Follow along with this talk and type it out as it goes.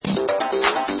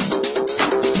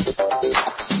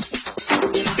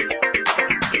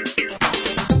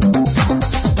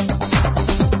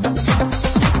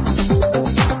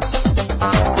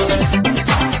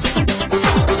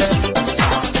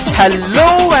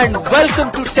and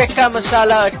welcome to Tekka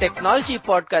Masala, a technology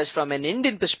podcast from an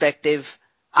Indian perspective.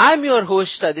 I'm your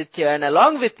host Aditya, and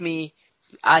along with me,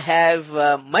 I have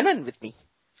Manan with me.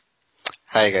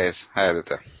 Hi guys. Hi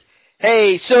Aditya.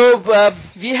 Hey, so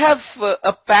we have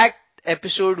a packed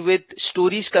episode with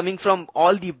stories coming from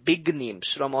all the big names,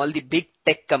 from all the big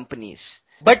tech companies.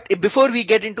 But before we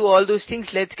get into all those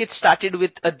things, let's get started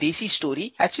with a Desi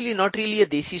story. Actually, not really a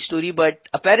Desi story, but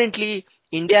apparently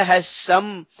India has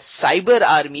some cyber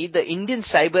army. The Indian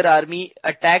cyber army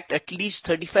attacked at least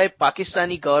 35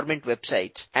 Pakistani government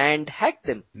websites and hacked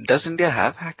them. Does India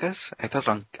have hackers? I thought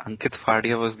Ankit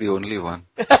Fadia was the only one.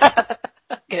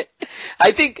 Okay.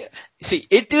 I think,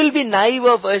 it will be naive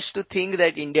of us to think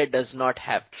that India does not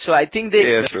have. So I think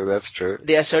That's true.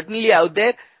 They are certainly out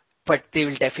there, but they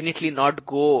will definitely not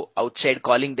go outside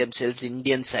calling themselves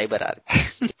Indian cyber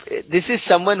army. This is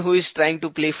someone who is trying to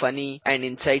play funny and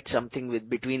incite something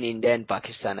between India and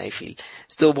Pakistan, I feel.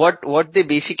 So what they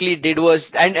basically did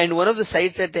was, and one of the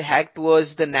sites that they hacked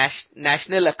was the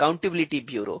National Accountability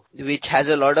Bureau, which has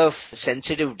a lot of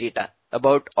sensitive data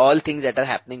about all things that are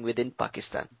happening within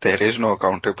Pakistan. There is no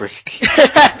accountability.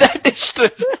 That is true.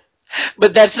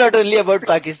 But that's not only about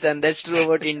Pakistan, that's true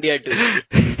about India too.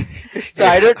 So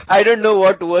I don't know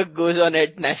what work goes on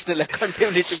at National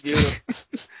Accountability Bureau.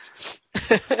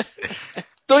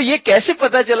 तो ये कैसे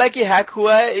पता चला कि hack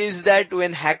हुआ है is that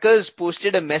when hackers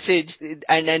posted a message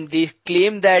and they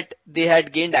claimed that they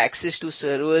had gained access to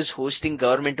servers hosting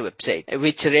government website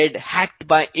which read hacked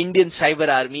by Indian cyber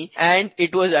army, and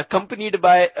it was accompanied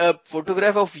by a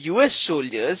photograph of US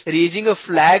soldiers raising a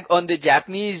flag on the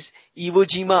Japanese Iwo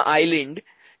Jima island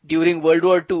during world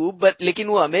war II, but लेकिन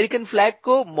वो American flag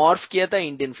को morph किया था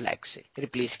Indian flag से,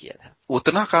 replace किया था.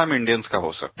 उतना काम इंडियंस का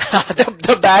हो सकता.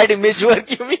 The bad image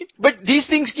work, you mean? But these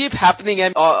things keep happening,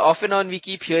 and off and on we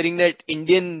keep hearing that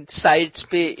Indian sites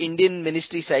पे, Indian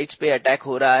ministry sites पे attack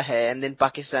हो रहा है, and then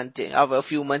Pakistan, a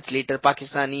few months later,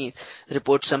 Pakistani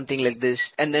report something like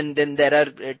this, and then there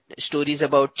are stories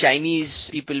about Chinese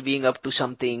people being up to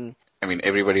something. I mean,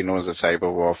 everybody knows that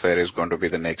cyber warfare is going to be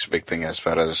the next big thing as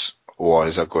far as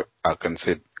wars are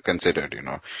considered,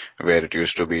 where it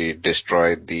used to be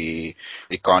destroy the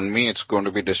economy, it's going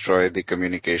to be destroy the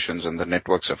communications and the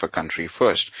networks of a country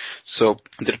first. So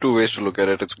there are two ways to look at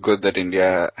it. It's good that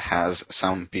India has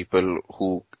some people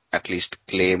who at least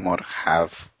claim or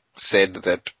have said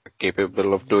that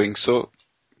capable of doing so.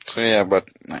 So yeah, but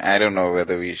I don't know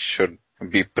whether we should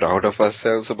be proud of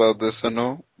ourselves about this or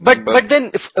no. But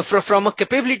then from a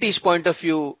capabilities point of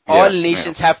view, all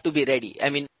nations have to be ready. I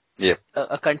mean, yep.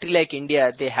 A country like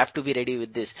India, they have to be ready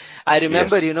with this. I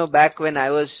remember, back when I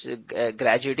was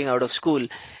graduating out of school,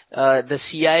 the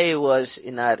CIA was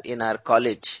in our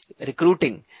college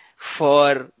recruiting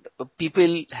for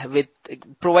people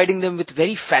providing them with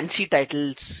very fancy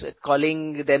titles,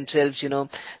 calling themselves,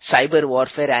 cyber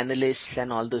warfare analysts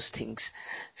and all those things.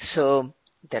 So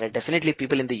there are definitely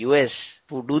people in the US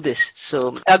who do this.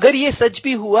 So, अगर ये सच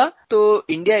भी हुआ, तो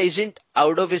India isn't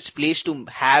out of its place to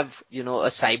have,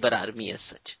 a cyber army as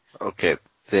such. Okay,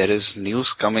 there is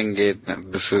news coming in. I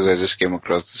just came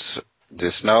across this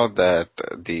just now that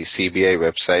the CBI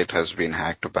website has been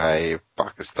hacked by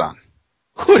Pakistan.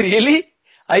 Oh, really?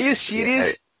 Are you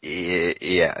serious?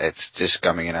 Yeah, it's just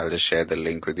coming in. I'll just share the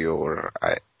link with you over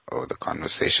the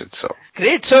conversation. So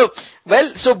great. So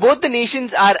both the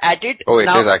nations are at it. Oh, it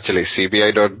is actually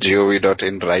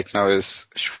cbi.gov.in right now is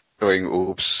showing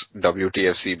oops,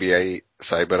 WTF CBI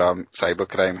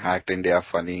cybercrime hacked India,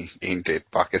 funny, ain't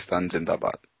it? Pakistan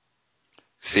Zindabad.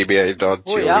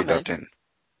 cbi.gov.in.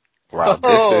 Wow,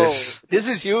 this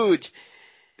is huge.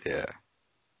 Yeah.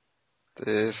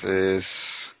 This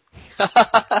is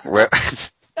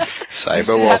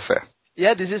cyber warfare.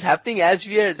 Yeah, this is happening as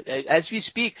we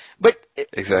speak. But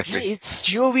exactly, it's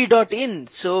gov.in.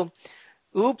 So,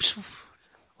 oops.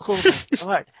 Oh my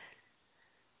God.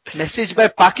 Message by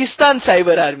Pakistan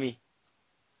Cyber Army.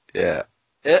 Yeah.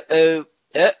 Uh-oh.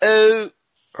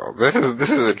 Oh, this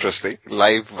is interesting.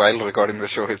 Live while recording the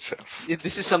show itself.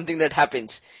 This is something that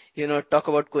happens. Talk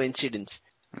about coincidence.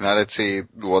 Now let's see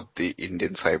what the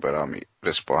Indian Cyber Army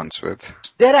responds with.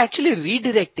 They're actually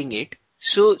redirecting it.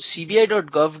 So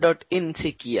cbi.gov.in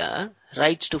से किया,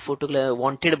 rights to photograph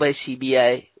wanted by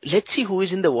CBI. Let's see who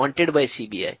is in the wanted by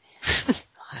CBI.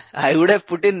 I would have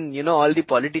put in, all the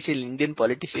Indian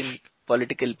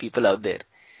political people out there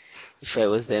if I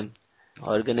was them.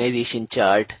 Organization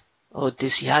chart. Oh,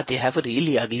 they have a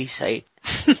really ugly site.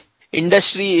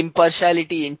 Industry,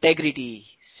 impartiality, integrity,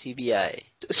 CBI.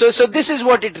 So this is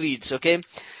what it reads, okay?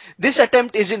 This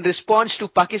attempt is in response to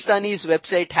Pakistani's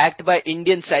website hacked by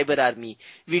Indian cyber army.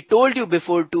 We told you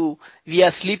before too, we are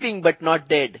sleeping but not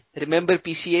dead. Remember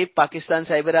PCA, Pakistan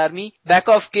Cyber Army? Back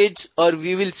off kids or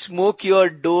we will smoke your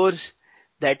doors,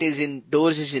 that is in,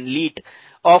 doors is in leet,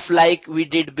 off like we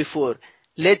did before.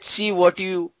 Let's see what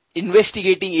you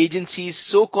investigating agencies,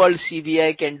 so-called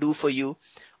CBI can do for you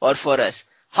or for us.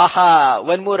 Haha,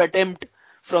 one more attempt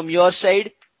from your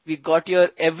side. We got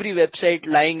your every website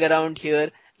lying around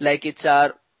here like it's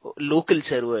our local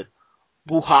server.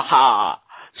 Boo-ha-ha.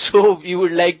 So we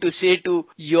would like to say to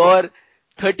your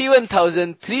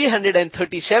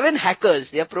 31,337 hackers,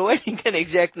 they are providing an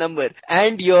exact number,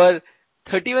 and your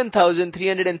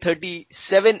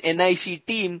 31,337 NIC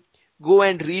team, go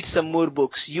and read some more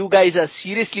books. You guys are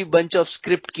seriously bunch of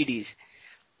script kiddies.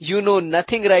 You know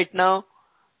nothing right now.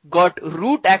 Got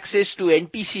root access to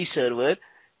NTC server,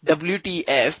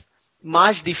 WTF,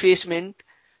 mass defacement.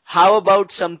 How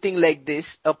about something like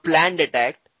this, a planned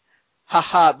attack?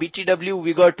 Haha, BTW,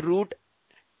 we got root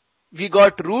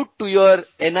to your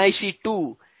NIC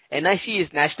too. NIC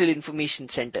is National Information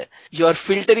Center. Your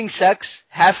filtering sucks.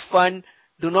 Have fun.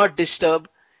 Do not disturb.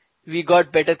 We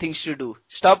got better things to do.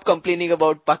 Stop complaining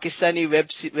about Pakistani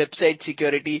website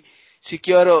security.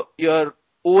 Secure your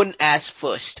own ass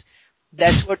first.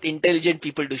 That's what intelligent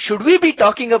people do. Should we be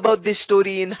talking about this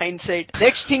story in hindsight?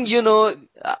 Next thing you know,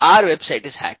 our website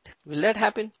is hacked. Will that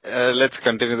happen? Let's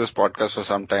continue this podcast for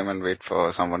some time and wait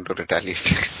for someone to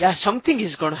retaliate. Yeah, something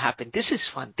is going to happen. This is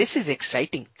fun. This is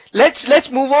exciting.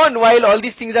 Let's move on. While all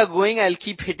these things are going, I'll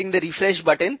keep hitting the refresh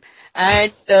button.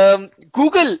 And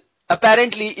Google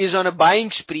apparently is on a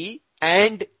buying spree,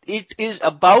 and it is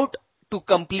about to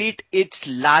complete its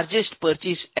largest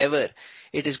purchase ever.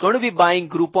 It is going to be buying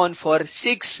Groupon for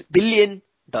 $6 billion.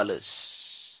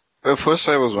 Well, first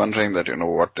I was wondering that,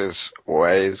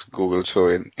 why is Google so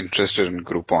interested in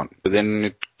Groupon? But then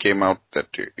it came out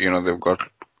that, they've got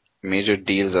major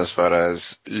deals as far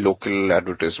as local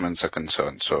advertisements are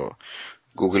concerned. So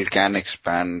Google can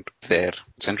expand there.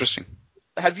 It's interesting.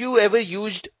 Have you ever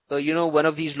used, one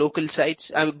of these local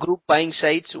sites, group buying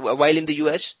sites while in the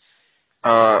US?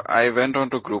 I went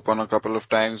on to Groupon a couple of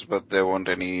times, but there weren't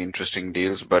any interesting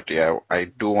deals. But yeah, I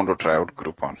do want to try out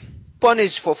Groupon. Groupon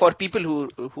is for people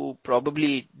who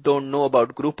probably don't know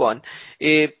about Groupon.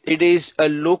 It is a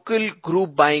local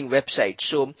group buying website.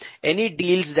 So any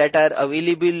deals that are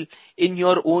available in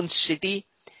your own city,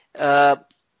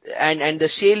 and the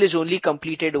sale is only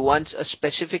completed once a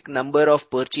specific number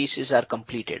of purchases are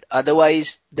completed.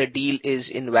 Otherwise, the deal is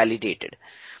invalidated.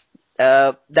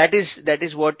 That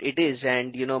is what it is,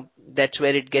 and that's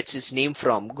where it gets its name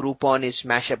from. Groupon is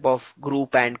mashup of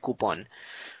group and coupon.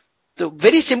 So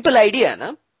very simple idea,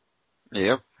 na?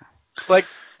 Yep. But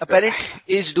apparently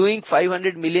is doing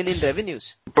 500 million in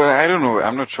revenues. But I don't know.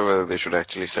 I'm not sure whether they should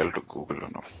actually sell to Google or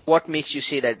not. What makes you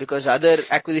say that? Because other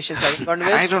acquisitions haven't gone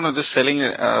well? I don't know. Just selling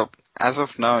it. As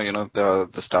of now,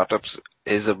 the startups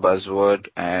is a buzzword,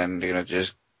 and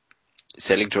just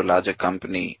selling to a larger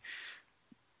company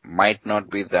might not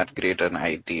be that great an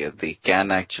idea. They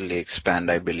can actually expand,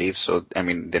 I believe. So,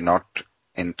 they're not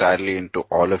entirely into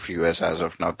all of US as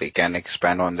of now. They can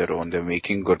expand on their own. They're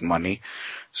making good money.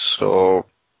 So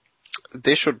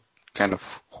they should kind of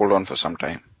hold on for some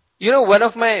time. One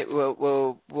of my,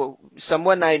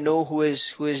 someone I know who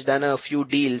has done a few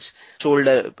deals, sold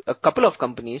a couple of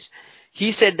companies,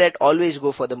 he said that always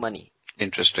go for the money.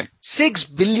 Interesting.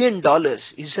 $6 billion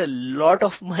is a lot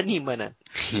of money, Manan.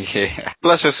 Yeah.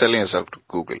 Plus you're selling yourself to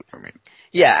Google.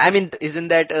 Yeah, isn't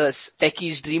that a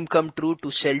techie's dream come true to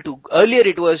sell to, earlier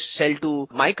it was sell to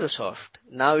Microsoft.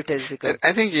 Now it has become.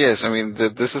 I think yes.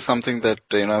 This is something that,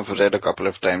 I've read a couple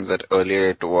of times, that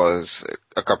earlier it was,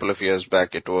 a couple of years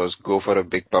back, it was go for a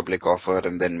big public offer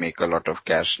and then make a lot of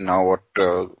cash. Now what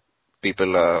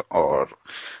people or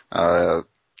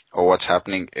what's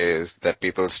happening is that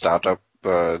people start up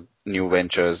new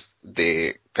ventures.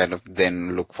 They kind of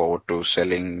then look forward to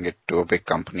selling it to a big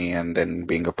company and then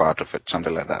being a part of it,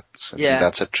 something like that. So I think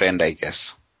that's a trend, I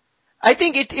guess. I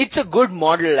think it's a good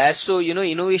model.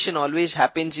 Innovation always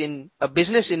happens in a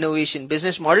business innovation,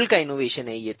 business model ka innovation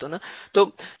hai ye to na.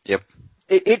 So yep.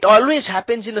 It always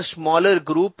happens in a smaller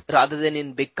group rather than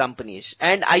in big companies.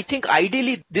 And I think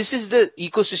ideally this is the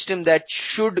ecosystem that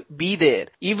should be there,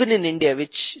 even in India,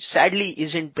 which sadly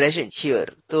isn't present here.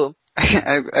 So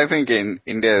I think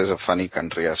India is a funny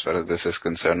country as far as this is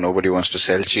concerned. Nobody wants to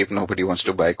sell cheap. Nobody wants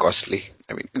to buy costly.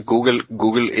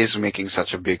 Google is making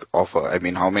such a big offer.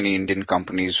 How many Indian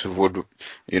companies would,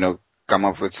 come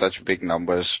up with such big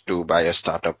numbers to buy a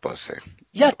startup per se?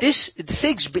 Yeah,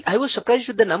 I was surprised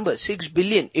with the number, 6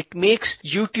 billion. It makes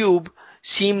YouTube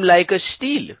seem like a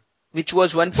steal. which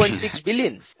was 1.6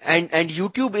 billion. And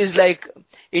YouTube is like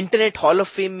Internet Hall of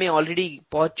Fame में already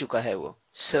पहुंच चुका है वो.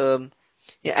 So,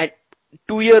 yeah, and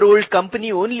 2-year-old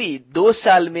company only, 2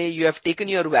 साल में you have taken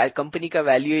your company का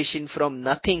valuation from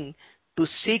nothing to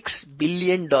 $6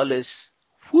 billion.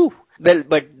 Whew. Well,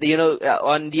 but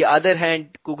on the other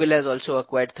hand, Google has also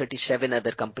acquired 37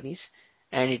 other companies,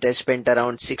 and it has spent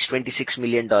around $626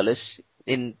 million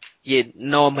in ये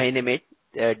 9 महीने में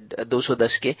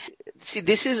 210 के. See,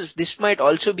 this might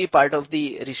also be part of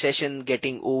the recession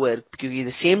getting over, because at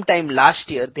the same time last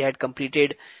year they had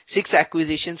completed 6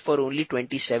 acquisitions for only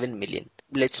 27 million.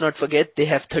 Let's not forget they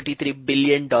have $33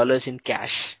 billion in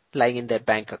cash lying in their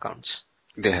bank accounts.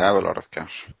 They have a lot of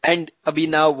cash. And abhi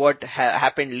now what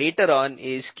happened later on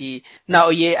is ki now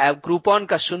ye Groupon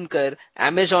ka sunkar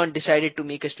Amazon decided to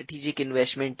make a strategic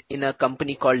investment in a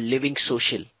company called Living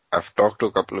Social. I've talked to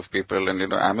a couple of people,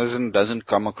 and Amazon doesn't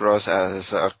come across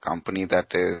as a company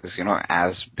that is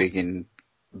as big in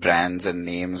brands and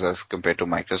names as compared to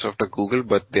Microsoft or Google,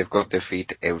 but they've got their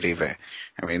feet everywhere.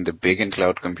 I mean, they're big in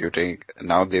cloud computing.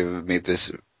 Now they've made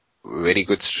this very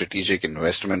good strategic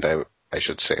investment, I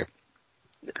should say.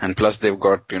 And plus they've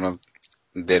got, their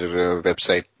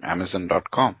website,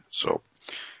 Amazon.com. So.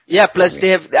 Yeah, plus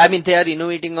they are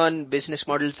innovating on business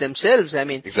models themselves. I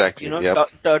mean, exactly.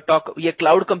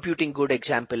 Cloud computing, good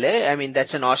example. I mean,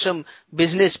 that's an awesome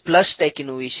business plus tech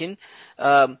innovation.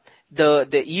 The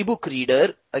ebook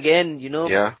reader, again,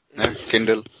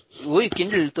 Kindle.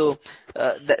 Kindle.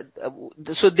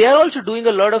 So they are also doing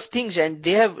a lot of things, and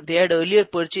they had earlier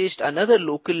purchased another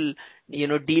local,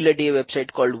 deal a day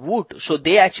website called Woot. So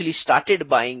they actually started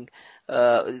buying,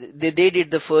 they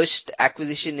did the first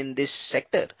acquisition in this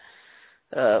sector.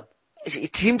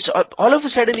 It seems all of a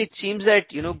sudden it seems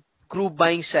that, group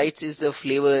buying sites is the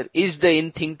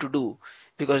in thing to do.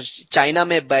 Because China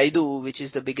mein Baidu, which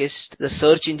is the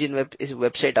search engine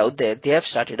website out there, they have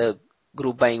started a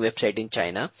group buying website in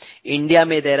China. India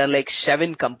mein there are like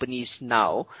 7 companies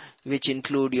now, which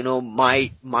include,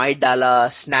 MyDala,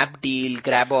 Snapdeal,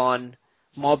 Grabon,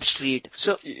 Mobstreet.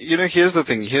 So, here's the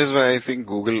thing. Here's why I think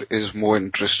Google is more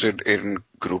interested in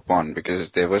Groupon,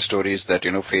 because there were stories that,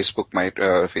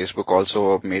 Facebook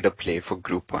also made a play for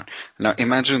Groupon. Now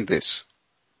imagine this.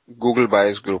 Google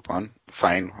buys Groupon,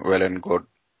 fine, well and good.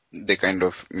 They kind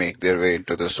of make their way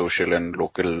into the social and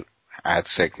local ad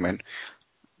segment.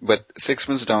 But 6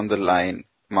 months down the line,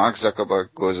 Mark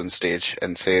Zuckerberg goes on stage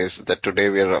and says that today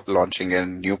we are launching a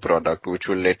new product which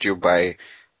will let you buy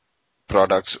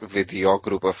products with your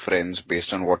group of friends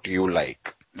based on what you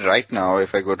like. Right now,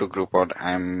 if I go to Groupon,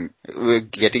 I'm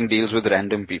getting deals with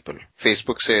random people.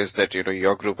 Facebook says that,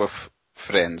 your group of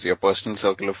friends, your personal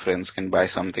circle of friends can buy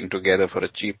something together for a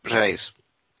cheap price.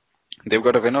 They've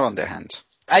got a winner on their hands.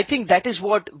 I think that is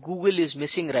what Google is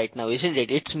missing right now, isn't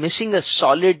it? It's missing a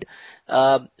solid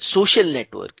social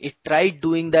network. It tried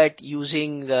doing that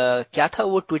using क्या था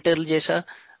वो Twitter जैसा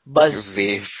Buzz,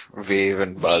 Wave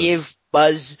and Buzz. Wave,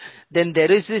 Buzz. Then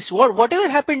there is this whatever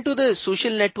happened to the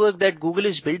social network that Google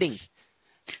is building?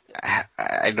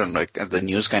 I don't know. The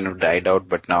news kind of died out,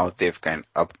 but now they've kind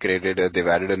of upgraded. They've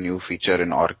added a new feature in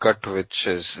Orkut, which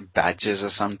is badges or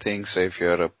something. So if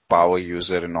you're a power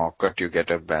user in Orkut, you get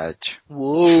a badge.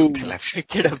 Whoa! You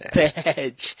get a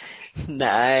badge.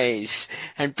 Nice.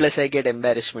 And plus, I get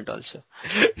embarrassment also.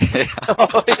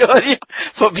 For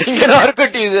being an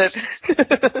Orkut user.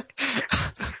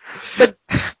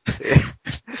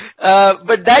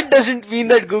 But that doesn't mean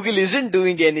that Google isn't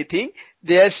doing anything.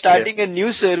 They are starting a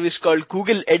new service called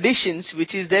Google Editions,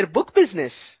 which is their book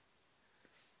business.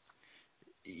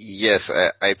 Yes,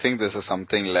 I think this is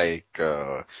something like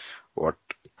what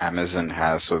Amazon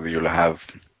has. So you'll have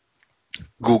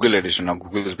Google Edition. Now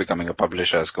Google is becoming a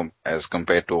publisher as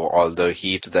compared to all the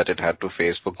heat that it had to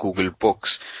face for Google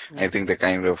Books. I think they're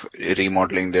kind of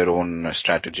remodeling their own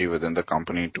strategy within the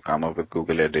company to come up with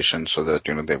Google Edition, so that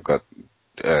they've got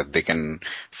they can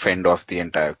fend off the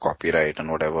entire copyright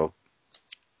and whatever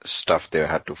stuff they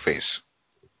had to face.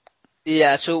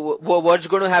 Yeah, so what's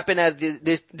going to happen are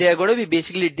they are going to be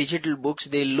basically digital books.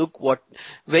 They look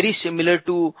very similar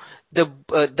to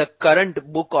the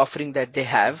current book offering that they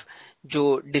have,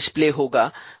 जो display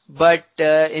होगा. But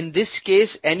in this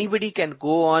case, anybody can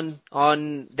go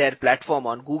on their platform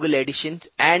on Google Editions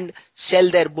and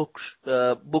sell their book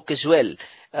as well.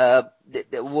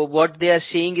 What they are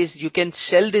saying is you can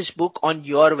sell this book on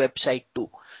your website too.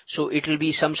 So it will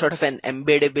be some sort of an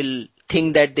embeddable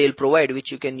thing that they'll provide,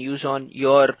 which you can use on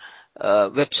your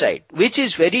website, which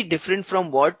is very different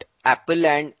from what Apple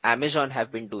and Amazon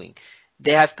have been doing.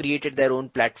 They have created their own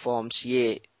platforms.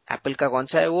 Apple का कौन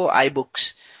सा है वो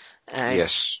iBooks, and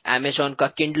Yes. Amazon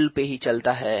का Kindle पे ही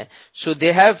चलता है. So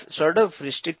they have sort of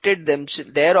restricted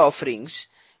their offerings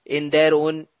in their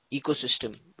own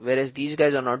ecosystem, whereas these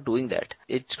guys are not doing that.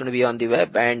 It's going to be on the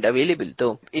web and available.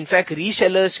 So, in fact,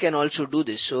 resellers can also do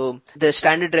this. So, the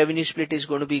standard revenue split is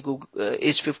going to be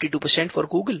is 52% for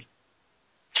Google.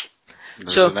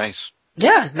 This So, is nice.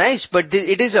 Yeah, nice. But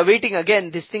it is awaiting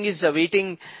again. This thing is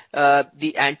awaiting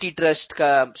the antitrust.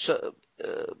 It's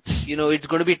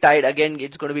going to be tied again.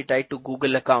 It's going to be tied to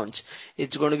Google accounts.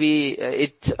 It's going to be.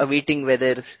 It's awaiting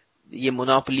whether ये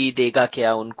monopoly देगा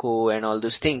क्या उनको and all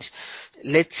those things.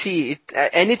 Let's see.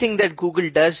 Anything that Google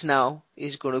does now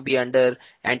is going to be under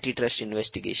antitrust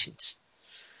investigations.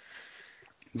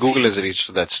 Google has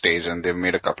reached that stage and they've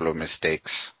made a couple of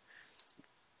mistakes.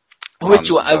 Which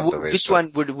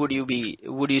one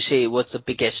would you say was the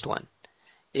biggest one?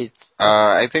 It's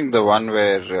I think the one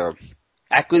where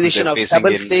acquisition of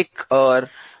DoubleClick or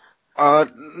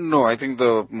no, I think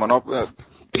the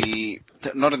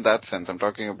not in that sense. I'm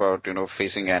talking about,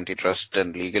 facing antitrust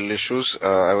and legal issues.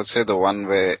 I would say the one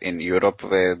where in Europe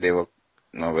where they were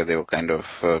kind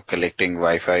of collecting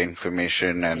Wi-Fi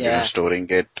information and storing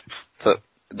it. So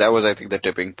that was, I think, the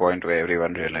tipping point where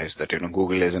everyone realized that,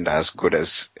 Google isn't as good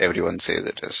as everyone says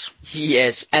it is.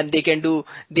 Yes, and they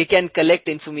can collect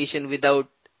information without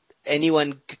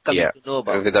anyone coming to know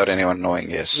about it. Without anyone knowing,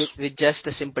 yes. With just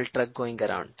a simple truck going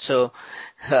around. So,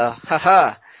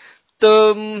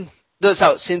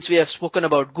 So since we have spoken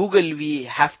about Google, we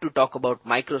have to talk about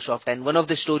Microsoft. And one of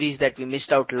the stories that we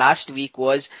missed out last week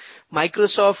was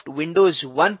Microsoft Windows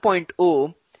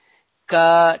 1.0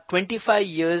 का 25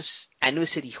 years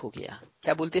anniversary हो गया.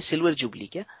 क्या बोलते हैं? Silver Jubilee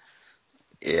क्या?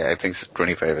 Yeah, I think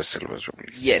 25 is Silver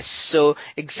Jubilee. Yes. So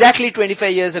exactly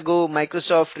 25 years ago,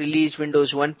 Microsoft released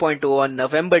Windows 1.0 on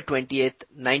November 20th,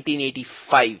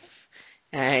 1985.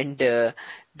 And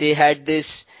they had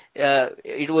this,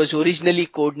 it was originally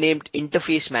codenamed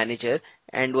Interface Manager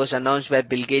and was announced by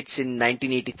Bill Gates in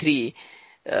 1983,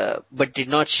 but did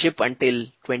not ship until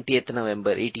 20th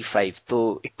November 85.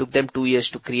 So it took them 2 years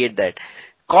to create that.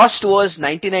 Cost was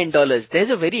 $99. There's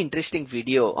a very interesting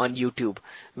video on YouTube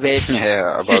where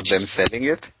about them selling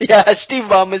it. Yeah, Steve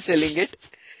Ballmer selling it.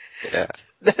 Yeah.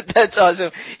 That's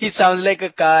awesome. He sounds like a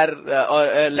car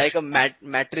or like a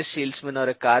mattress salesman or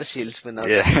a car salesman.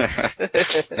 Yeah.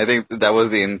 I think that was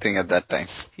the in thing at that time.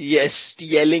 Yes,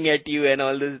 yelling at you and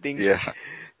all those things. Yeah.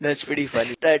 That's pretty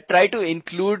funny. Try to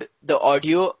include the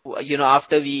audio,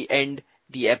 after we end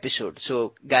the episode.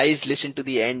 So guys, listen to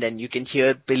the end and you can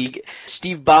hear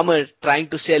Steve Ballmer trying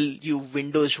to sell you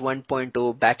Windows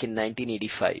 1.0 back in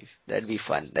 1985. That'd be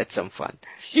fun. That's some fun.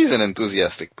 He's an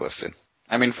enthusiastic person.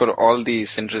 I mean, for all the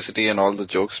eccentricity and all the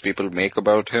jokes people make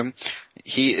about him,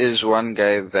 he is one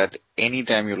guy that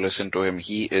anytime you listen to him,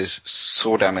 he is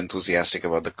so damn enthusiastic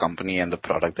about the company and the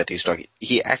product that he's talking.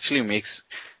 He actually makes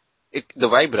it, the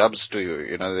vibe rubs to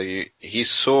you, he's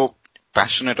so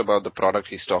passionate about the product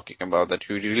he's talking about that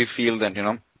you really feel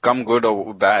that, come good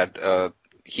or bad,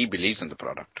 he believes in the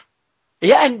product.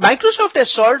 Yeah, and Microsoft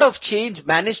has sort of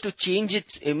managed to change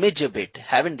its image a bit,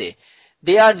 haven't they?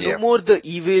 They are no more the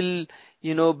evil,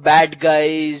 bad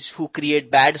guys who create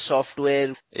bad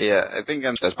software. Yeah, I think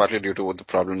that's partly due to what the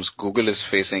problems Google is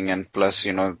facing and plus,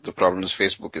 the problems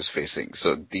Facebook is facing.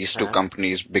 So these two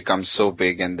companies become so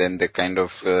big and then they're kind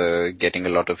of getting a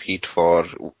lot of heat for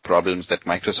problems that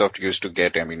Microsoft used to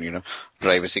get. I mean,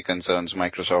 privacy concerns,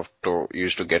 Microsoft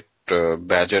used to get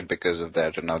badgered because of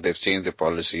that. And now they've changed their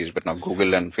policies, but now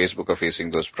Google and Facebook are facing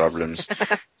those problems.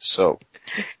 So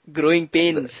growing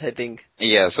pains, I think.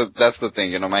 Yeah, so that's the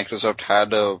thing. Microsoft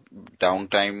had a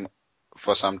downtime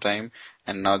for some time,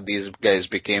 and now these guys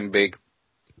became big.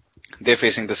 They're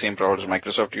facing the same problems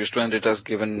Microsoft used to, and it has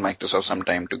given Microsoft some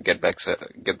time to get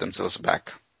themselves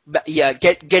back.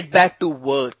 Get back to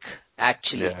work,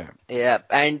 actually. Yeah.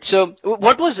 And so,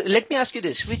 let me ask you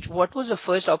this, what was the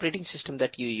first operating system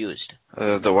that you used?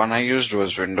 The one I used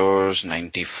was Windows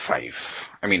 95.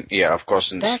 I mean, of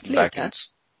course,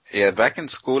 back in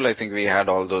school, I think we had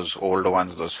all those older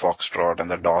ones, those Foxtrot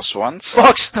and the DOS ones.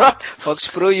 Foxtrot? Fox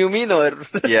Pro, you mean, or?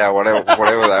 Yeah, whatever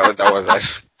that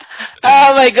was.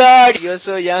 Oh my God, you're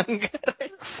so young.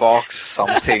 Fox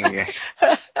something.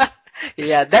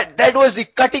 Yeah, that was the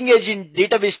cutting edge in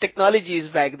database technologies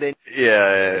back then.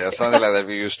 Yeah, something like that.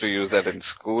 We used to use that in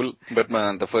school. But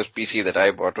the first PC that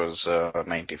I bought was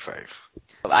 95.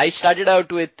 I started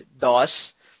out with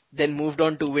DOS. Then moved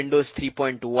on to Windows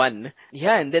 3.1.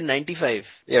 Yeah, and then 95.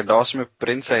 Yeah, DOS mein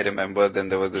Prince, I remember. Then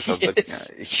there was this other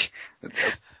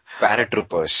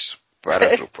Paratroopers.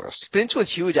 Paratroopers. Prince was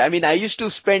huge. I mean, I used to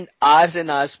spend hours and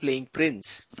hours playing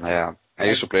Prince. Yeah. I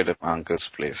used to play it at my uncle's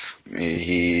place.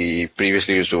 He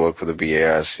previously used to work for the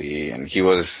BARC, and he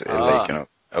was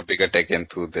a bigger tech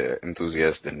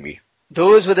enthusiast than me.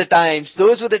 Those were the times.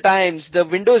 Those were the times. The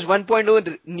Windows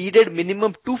 1.0 needed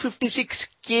minimum 256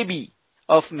 KB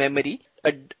of memory,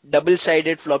 a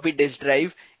double-sided floppy disk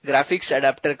drive, graphics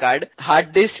adapter card,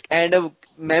 hard disk, and a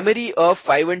memory of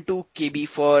 512 KB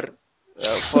for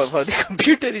the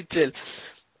computer itself.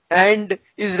 And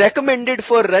is recommended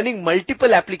for running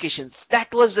multiple applications.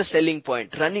 That was the selling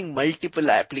point, running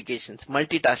multiple applications,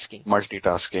 multitasking.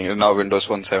 Multitasking. Now Windows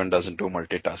 1.7 doesn't do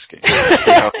multitasking.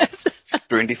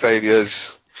 25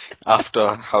 years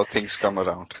after how things come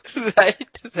around.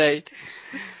 Right.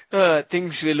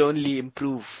 Things will only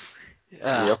improve.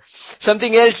 Yep.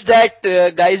 Something else that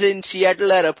guys in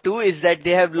Seattle are up to is that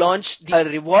they have launched a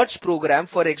rewards program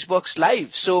for Xbox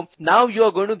Live. So now you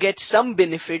are going to get some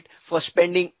benefit for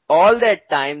spending all that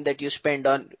time that you spend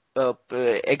on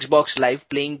Xbox Live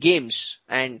playing games.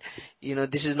 And,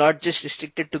 this is not just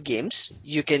restricted to games.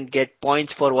 You can get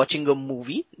points for watching a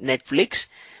movie, Netflix,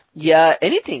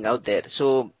 anything out there.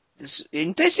 So it's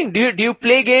interesting. Do you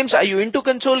play games? Are you into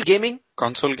console gaming?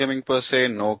 Console gaming per se,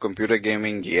 no. Computer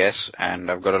gaming, yes.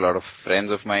 And I've got a lot of friends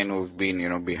of mine who've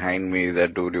been, behind me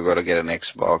that, dude, you gotta get an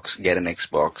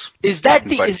Xbox. Is that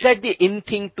the in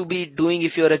thing to be doing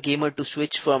if you're a gamer to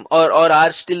switch from, or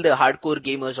are still the hardcore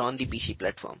gamers on the PC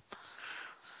platform?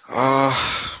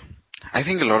 I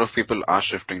think a lot of people are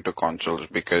shifting to consoles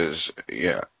because,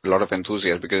 a lot of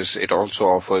enthusiasts, because it also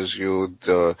offers you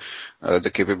the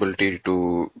capability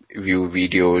to view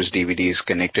videos, DVDs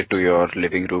connected to your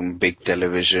living room, big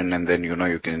television, and then,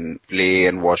 you can play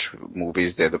and watch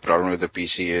movies there. The problem with the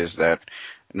PC is that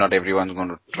not everyone's going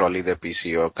to trolley their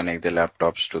PC or connect their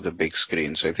laptops to the big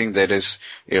screen. So I think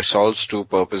it solves two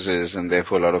purposes, and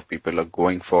therefore a lot of people are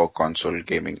going for console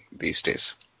gaming these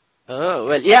days. Oh,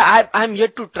 well, yeah, I'm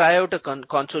yet to try out a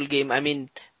console game. I mean,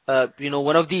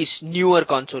 one of these newer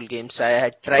console games I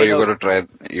had tried. You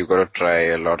gotta try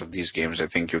a lot of these games. I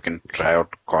think you can try out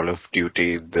Call of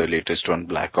Duty, the latest one,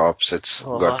 Black Ops. It's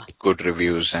got good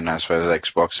reviews, and as far as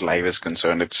Xbox Live is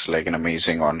concerned, it's like an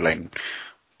amazing online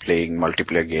playing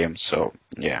multiplayer game. So,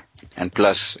 yeah. And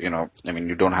plus, you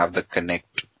don't have the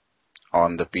Kinect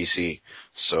on the PC.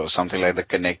 So something like the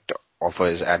Kinect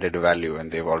offers added value,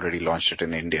 and they've already launched it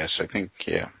in India. So I think,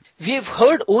 we've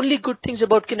heard only good things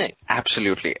about Kinect.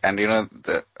 Absolutely. And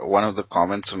one of the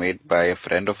comments made by a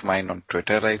friend of mine on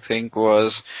Twitter, I think,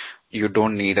 was, you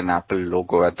don't need an Apple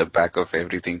logo at the back of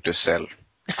everything to sell.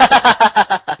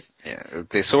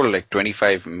 They sold like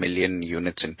 25 million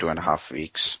units in 2.5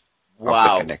 weeks.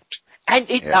 Wow. Of the Kinect. And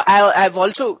I've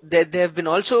also, there have been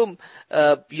also,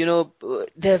 there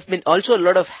have been also a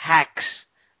lot lot of hacks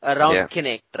around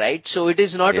Kinect, right? So it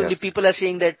is not only people are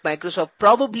saying that Microsoft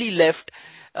probably left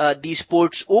these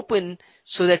ports open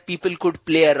so that people could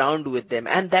play around with them,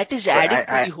 and that is adding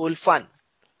to the whole fun.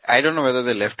 I don't know whether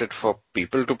they left it for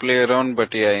people to play around,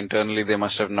 but internally they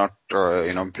must have not,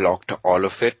 blocked all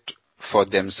of it for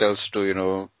themselves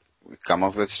to, come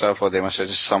up with stuff, or they must have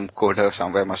just, some coder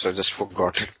somewhere must have just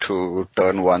forgotten to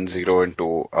turn 1-0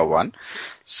 into a 1.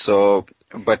 So,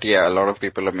 but a lot of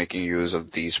people are making use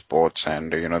of these ports,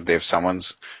 and some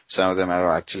of them have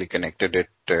actually connected it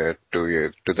to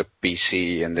the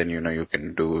PC, and then you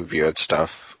can do weird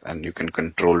stuff, and you can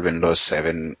control Windows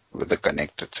 7 with the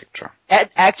Kinect, etc. And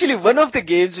actually, one of the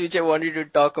games which I wanted to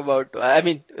talk about, I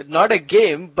mean, not a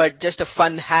game, but just a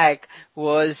fun hack,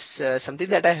 was something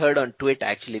that I heard on Twitter,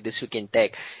 actually, This Week in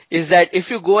Tech, is that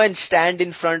if you go and stand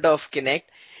in front of Kinect,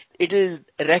 it'll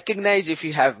recognize if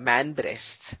you have man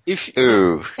breasts.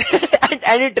 Ooh.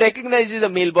 and it recognizes a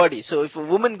male body. So if a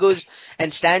woman goes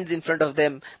and stands in front of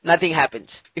them, nothing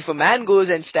happens. If a man goes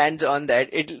and stands on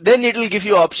that, then it'll give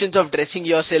you options of dressing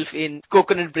yourself in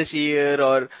coconut brassiere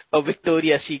or a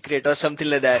Victoria's Secret or something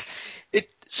like that.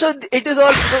 So it is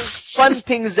all fun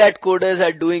things that coders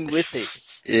are doing with it.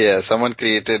 Yeah, someone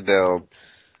created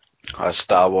a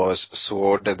Star Wars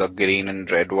sword, the green and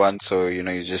red one. So,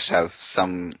 you just have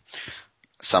some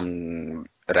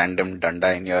random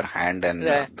danda in your hand, and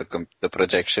the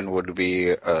projection would be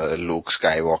Luke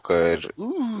Skywalker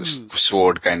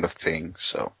sword kind of thing.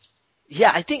 So.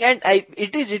 Yeah, I think, and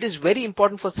it is very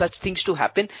important for such things to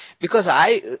happen, because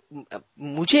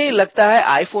मुझे लगता है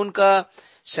iPhone का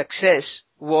success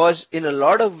was in a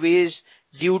lot of ways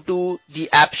due to the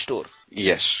App Store.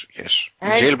 Yes.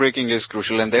 And jailbreaking is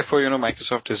crucial, and therefore,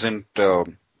 Microsoft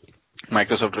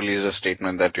released a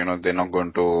statement that, they're not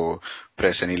going to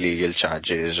press any legal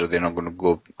charges, or they're not going to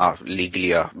go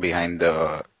legally behind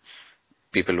the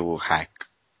people who hack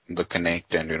the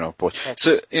Kinect and, post.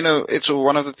 So, it's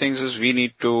one of the things is we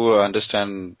need to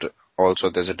understand also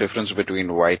there's a difference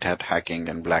between white hat hacking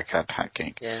and black hat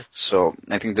hacking. Yeah. So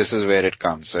I think this is where it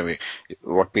comes. I mean,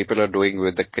 what people are doing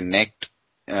with the Connect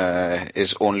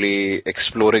is only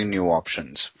exploring new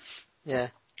options. Yeah.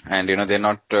 And they're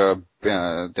not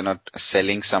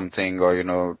selling something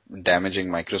or damaging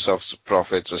Microsoft's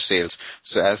profits or sales.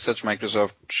 So as such,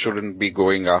 Microsoft shouldn't be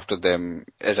going after them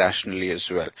irrationally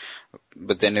as well.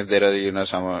 But then if there are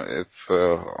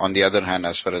on the other hand,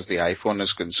 as far as the iPhone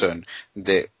is concerned,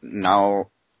 there are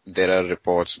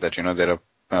reports that there are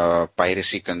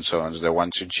piracy concerns, that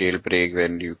once you jailbreak,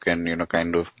 then you can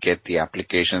kind of get the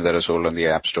applications that are sold on the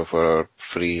App Store for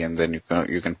free, and then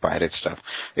you can pirate stuff.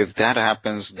 If that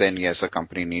happens, then yes, a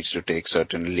company needs to take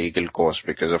certain legal costs,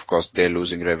 because of course they're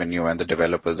losing revenue and the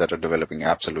developers that are developing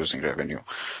apps are losing revenue.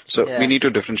 So we need to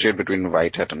differentiate between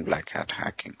white hat and black hat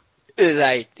hacking.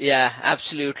 Right. Yeah,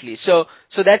 absolutely. So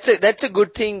that's a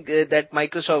good thing that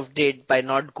Microsoft did by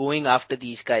not going after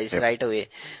these guys right away.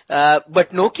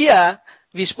 But Nokia,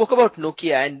 we spoke about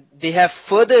Nokia, and they have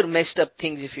further messed up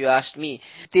things, if you asked me.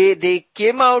 They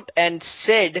came out and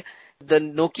said the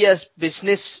Nokia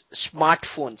business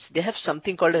smartphones, they have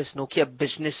something called as Nokia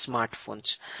business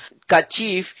smartphones.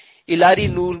 Chief Ilari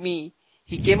Nurmi,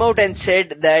 he came out and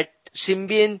said that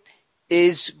Symbian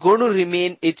is going to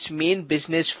remain its main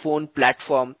business phone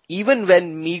platform even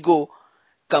when MeeGo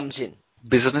comes in.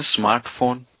 Business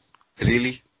smartphone?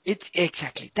 Really? It's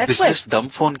exactly. That's business dumb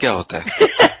phone क्या होता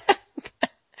है?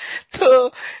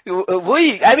 So,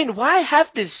 why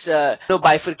have this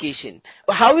bifurcation?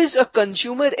 How is a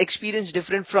consumer experience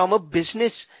different from a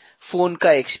business phone ka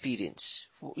experience?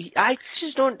 I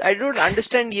don't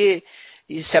understand ye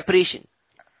separation.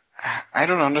 I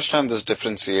don't understand this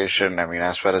differentiation. I mean,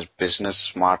 as far as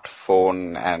business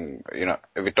smartphone and,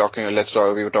 we were talking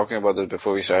about this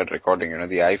before we started recording,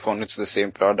 the iPhone, it's the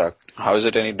same product. How is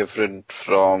it any different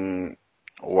from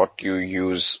what you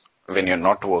use when you're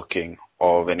not working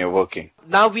or when you're working?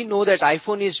 Now we know that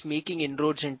iPhone is making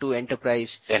inroads into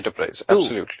enterprise. Enterprise,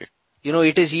 absolutely.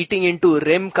 It is eating into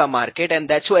RIM ka market, and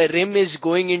that's why RIM is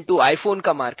going into iPhone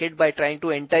ka market by trying to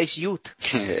entice youth.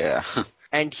 Yeah.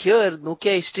 And here,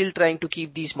 Nokia is still trying to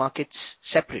keep these markets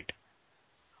separate.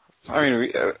 I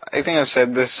mean, I think I've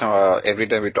said this every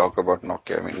time we talk about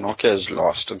Nokia. I mean, Nokia is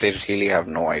lost. They really have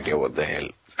no idea what the hell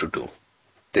to do.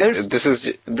 This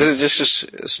is just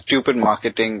a stupid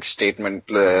marketing statement.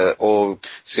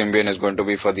 Symbian is going to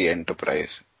be for the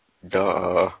enterprise.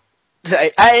 Duh.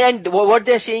 Right. And what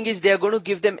they're saying is they're going to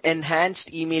give them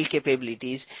enhanced email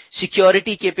capabilities,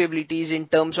 security capabilities in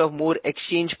terms of more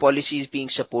exchange policies being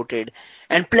supported,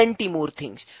 and plenty more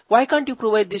things. Why can't you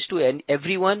provide this to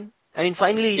everyone? I mean,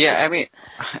 finally...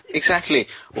 exactly.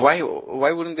 Why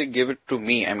wouldn't they give it to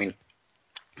me? I mean,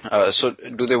 so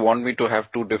do they want me to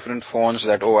have two different phones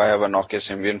that, I have a Nokia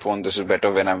Symbian phone, this is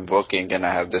better when I'm working, and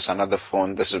I have this another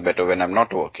phone, this is better when I'm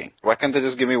not working? Why can't they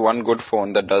just give me one good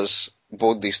phone that does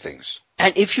both these things?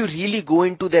 And if you really go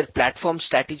into their platform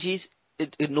strategies,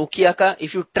 Nokia ka,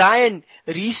 if you try and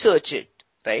research it,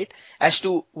 right, as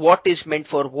to what is meant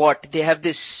for what, they have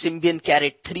this Symbian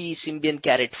Carrot 3, Symbian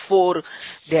Carrot 4,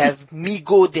 they have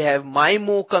MeeGo, they have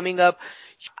MyMo coming up.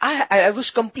 I was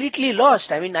completely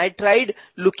lost. I mean, I tried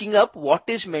looking up what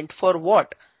is meant for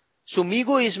what. So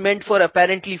MeeGo is meant for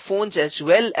apparently phones as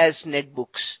well as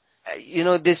netbooks.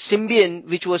 This Symbian,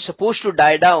 which was supposed to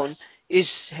die down,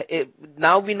 is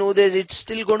now we know that it's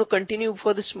still going to continue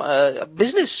for the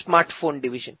business smartphone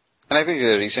division. And I think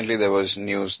recently there was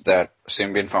news that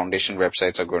Symbian Foundation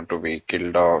websites are going to be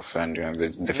killed off, and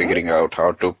they're figuring out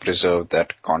how to preserve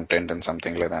that content and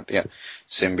something like that. Yeah,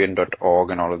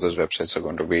 Symbian.org and all of those websites are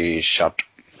going to be shut.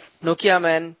 Nokia,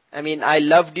 man, I mean, I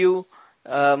loved you.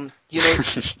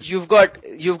 You've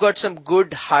got some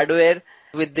good hardware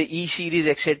with the E series,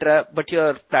 etc. But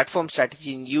your platform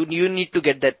strategy, you need to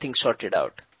get that thing sorted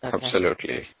out. Okay.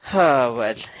 Absolutely.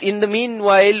 Well, in the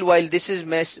meanwhile, while this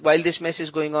mess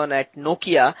is going on at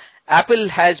Nokia, Apple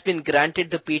has been granted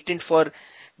the patent for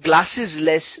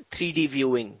glasses-less 3D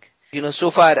viewing. So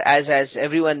far as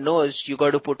everyone knows, you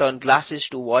got to put on glasses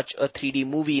to watch a 3D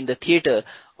movie in the theater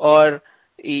or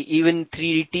even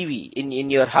 3D TV in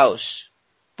your house.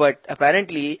 But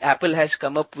apparently, Apple has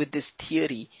come up with this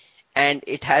theory, and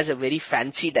it has a very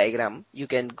fancy diagram. You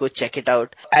can go check it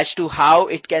out as to how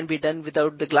it can be done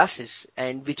without the glasses,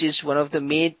 and which is one of the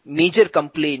major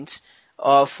complaints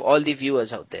of all the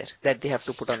viewers out there, that they have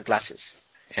to put on glasses.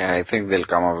 Yeah, I think they'll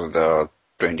come up with a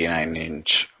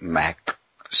 29-inch Mac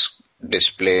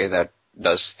display that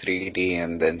does 3D,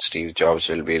 and then Steve Jobs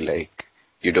will be like,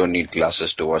 you don't need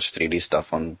glasses to watch 3D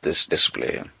stuff on this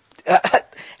display.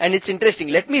 And it's interesting.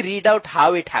 Let me read out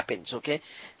how it happens, okay?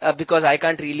 Because I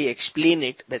can't really explain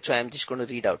it. That's why I'm just going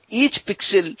to read out. Each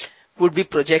pixel would be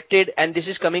projected, and this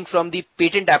is coming from the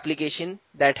patent application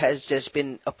that has just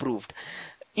been approved.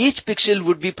 Each pixel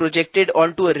would be projected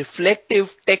onto a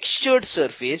reflective textured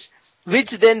surface,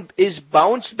 which then is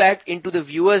bounced back into the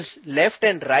viewer's left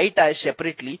and right eye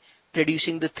separately,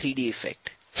 producing the 3D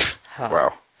effect.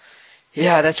 Wow.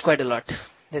 Yeah, that's quite a lot.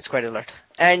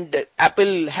 And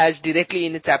Apple has directly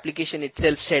in its application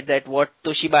itself said that what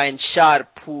Toshiba and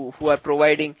Sharp, who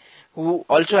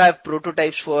also have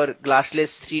prototypes for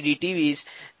glassless 3D TVs,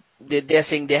 they're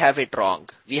saying they have it wrong.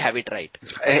 We have it right.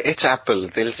 It's Apple.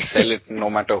 They'll sell it no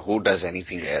matter who does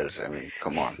anything else. I mean,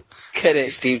 come on.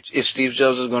 Correct. If Steve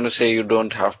Jobs is going to say you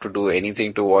don't have to do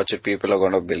anything to watch it, people are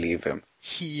going to believe him.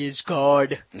 He is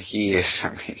God. He is,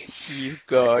 He is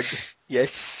God.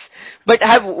 Yes. But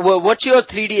what's your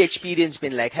 3D experience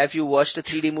been like? Have you watched a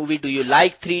 3D movie? Do you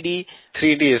like 3D?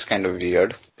 3D is kind of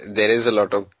weird. There is a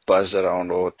lot of buzz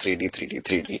around,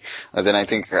 3D. And then I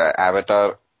think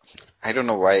Avatar, I don't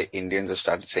know why Indians have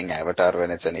started saying Avatar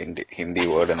when it's an Hindi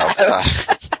word and Avatar.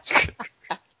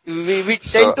 We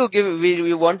tend to give,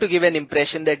 we want to give an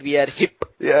impression that we are hip.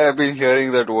 Yeah, I've been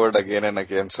hearing that word again and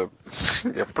again, so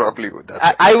yeah, probably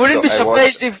that's I wouldn't be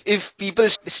surprised if people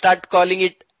start calling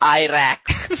it Iraq.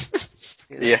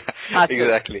 Yeah,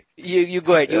 exactly. You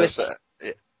go ahead. Yes,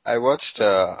 I watched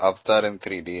Avatar in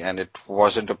 3D, and it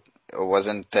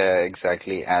wasn't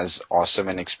exactly as awesome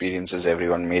an experience as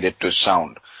everyone made it to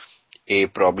sound.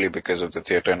 Probably because of the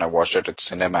theater, and I watched it at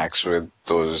Cinemax with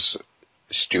those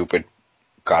stupid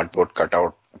cardboard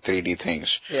cutout 3D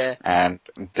things. Yeah. And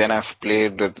then I've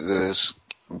played with this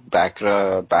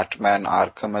Batman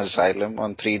Arkham Asylum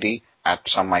on 3D at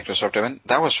some Microsoft event.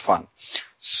 That was fun.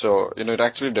 So, it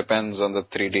actually depends on the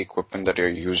 3D equipment that you're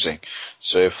using.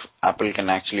 So if Apple can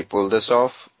actually pull this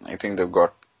off, I think they've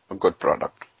got a good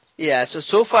product. Yeah,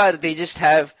 so far they just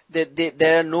have,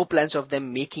 there are no plans of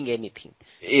them making anything.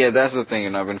 Yeah, that's the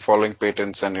thing, I've been following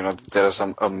patents and, there are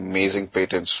some amazing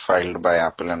patents filed by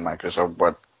Apple and Microsoft,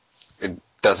 but it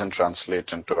doesn't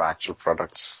translate into actual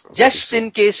products. Just in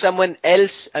case someone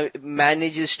else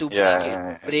manages to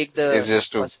break the... It's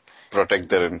just to protect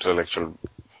their intellectual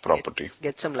property.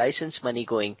 Get some license money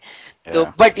going. Yeah.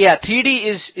 So, but yeah, 3D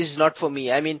is not for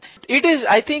me. I mean, it is,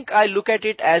 I think I look at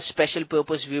it as special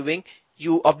purpose viewing.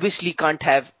 You obviously can't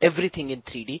have everything in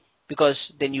 3D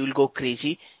because then you'll go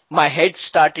crazy. My head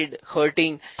started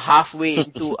hurting halfway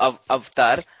into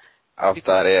Avatar.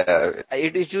 Avatar, yeah.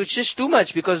 It was just too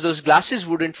much because those glasses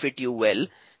wouldn't fit you well.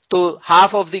 So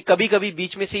half of the kabhi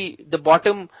beech mein se the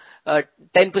bottom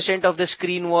 10% of the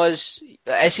screen was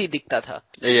ऐसे ही दिखता था.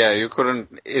 Yeah, you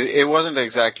couldn't. It wasn't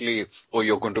exactly. Oh,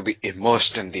 you're going to be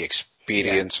immersed in the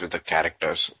experience with the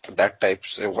characters. That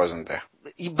types it wasn't there.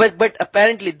 But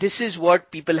apparently this is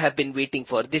what people have been waiting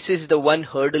for. This is the one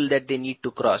hurdle that they need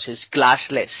to cross is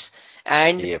glassless.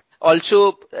 And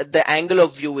also the angle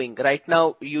of viewing. Right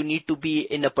now you need to be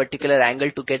in a particular angle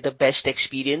to get the best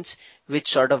experience, which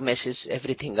sort of messes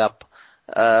everything up.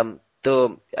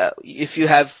 So if you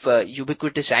have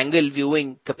ubiquitous angle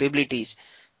viewing capabilities,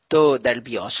 so that'll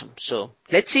be awesome. So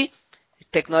let's see.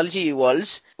 Technology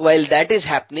evolves. While that is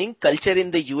happening, culture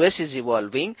in the US is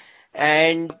evolving.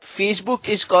 And Facebook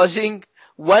is causing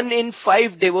 1 in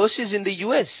 5 divorces in the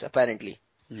US, apparently.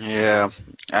 Yeah,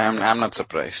 I'm not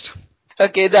surprised.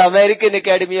 Okay, the American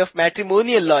Academy of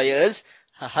Matrimonial Lawyers.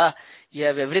 Haha, you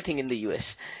have everything in the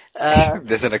US.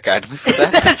 There's an academy for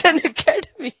that? There's an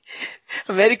academy.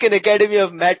 American Academy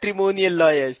of Matrimonial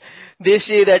Lawyers. They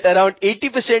say that around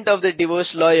 80% of the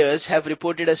divorce lawyers have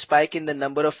reported a spike in the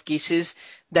number of cases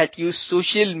that use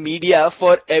social media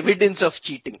for evidence of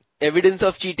cheating. Evidence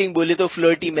of cheating, bole to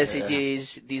flirty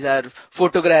messages. These are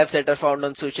photographs that are found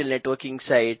on social networking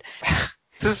site.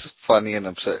 This is funny and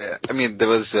absurd. I mean, there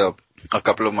was a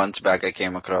couple of months back, I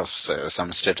came across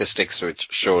some statistics which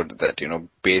showed that,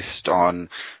 based on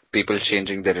people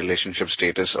changing their relationship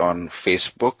status on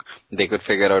Facebook, they could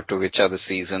figure out to which are the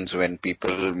seasons when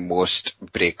people most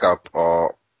break up,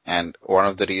 and one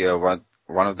of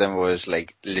them was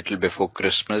like little before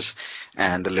Christmas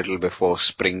and a little before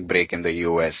spring break in the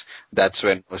US. That's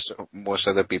when most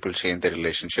of the people change their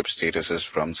relationship statuses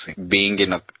from being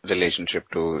in a relationship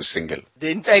to single.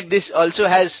 In fact, this also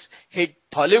has hit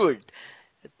Hollywood.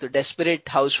 The Desperate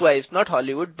Housewives, not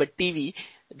Hollywood, but TV.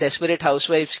 Desperate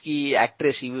Housewives की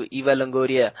actress Eva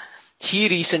Longoria, she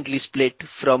recently split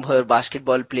from her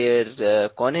basketball player,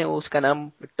 कौन है उसका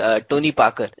नाम? Tony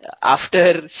Parker.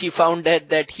 After she found out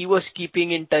that he was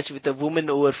keeping in touch with a woman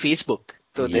over Facebook.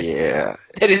 So Yeah,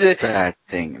 there is a that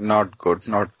thing. Not good,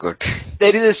 not good.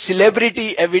 there is a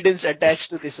celebrity evidence attached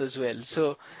to this as well.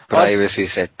 So Privacy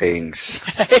settings.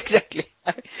 exactly.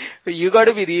 You got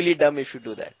to be really dumb if you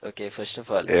do that. Okay, first of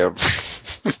all. Yep.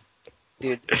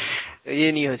 Dude,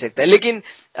 ये नहीं हो सकता. लेकिन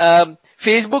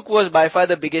Facebook was by far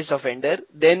the biggest offender.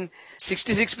 Then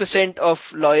 66%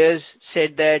 of lawyers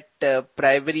said that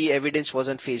primary evidence was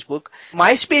on Facebook.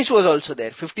 MySpace was also there.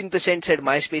 15% said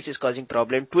MySpace is causing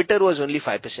problem. Twitter was only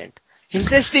 5%.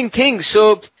 Interesting thing.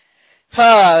 So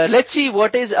let's see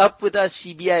what is up with our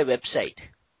CBI website.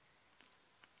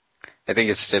 I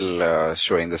think it's still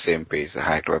showing the same page,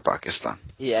 hacked by Pakistan.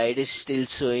 Yeah, it is still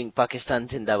showing Pakistan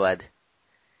Zindabad.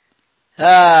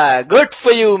 Good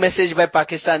for you, message by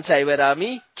Pakistan Cyber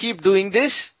Army. Keep doing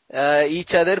this.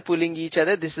 Pulling each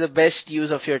other. This is the best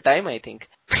use of your time, I think.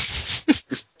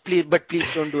 Please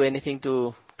don't do anything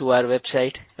to our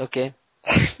website. Okay.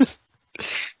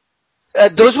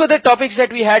 Those were the topics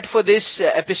that we had for this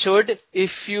episode.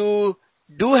 If you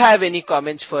do have any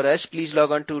comments for us, please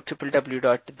log on to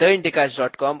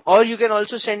www.theindicast.com, or you can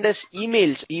also send us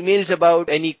emails about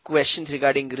any questions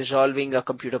regarding resolving a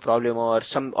computer problem or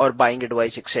buying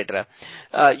advice, etc.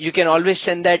 You can always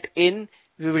send that in.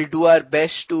 We will do our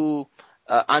best to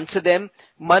answer them.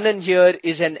 Manan here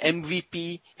is an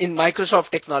MVP in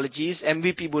Microsoft Technologies.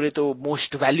 MVP bole to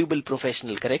most valuable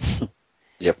professional, correct?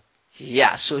 Yep.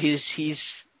 Yeah, so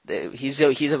he's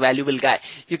a valuable guy.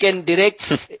 You can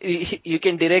direct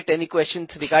any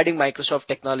questions regarding Microsoft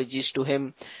Technologies to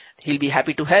him. He'll be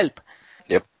happy to help.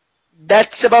 Yep.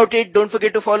 That's about it. Don't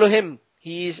forget to follow him.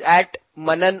 He's at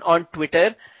Manan on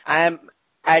Twitter. I am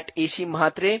at AC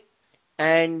Mahatre.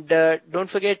 And don't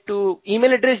forget to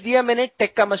email address diya maine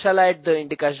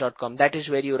techkamasala@theindicast.com. That is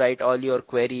where you write all your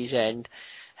queries and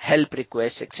help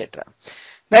requests, etc.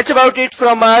 That's about it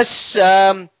from us.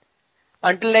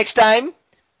 Until next time,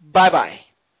 bye-bye.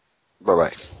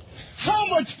 Bye-bye. How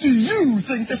much do you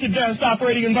think this advanced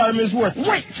operating environment is worth?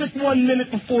 Wait just 1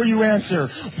 minute before you answer.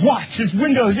 Watch as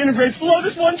Windows integrates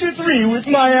Lotus 123 with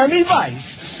Miami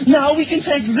Vice. Now we can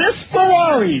take this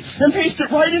Ferrari and paste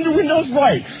it right into Windows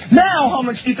Right. Now how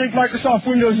much do you think Microsoft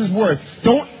Windows is worth?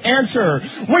 Don't answer.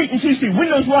 Wait until you see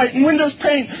Windows Right and Windows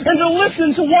Paint and to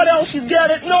listen to what else you get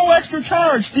at no extra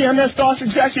charge. The MS-DOS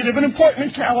Executive, an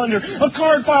appointment calendar, a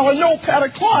card file, a notepad, a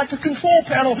clock, a control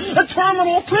panel, a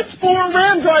terminal, a print spool, a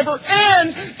RAM driver,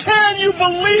 and can you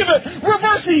believe it?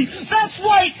 Reversi. That's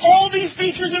right. All these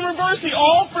features in Reversi,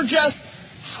 all for just,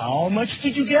 how much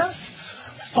did you guess?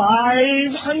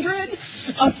 500?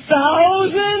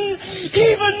 1,000?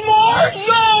 Even more?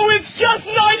 No, it's just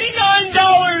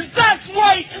 $99. That's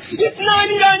right. It's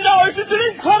 $99. It's an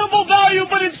incredible value,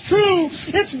 but it's true.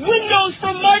 It's Windows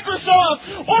from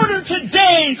Microsoft. Order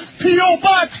today. P.O.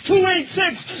 Box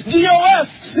 286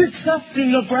 DOS, except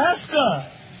in Nebraska.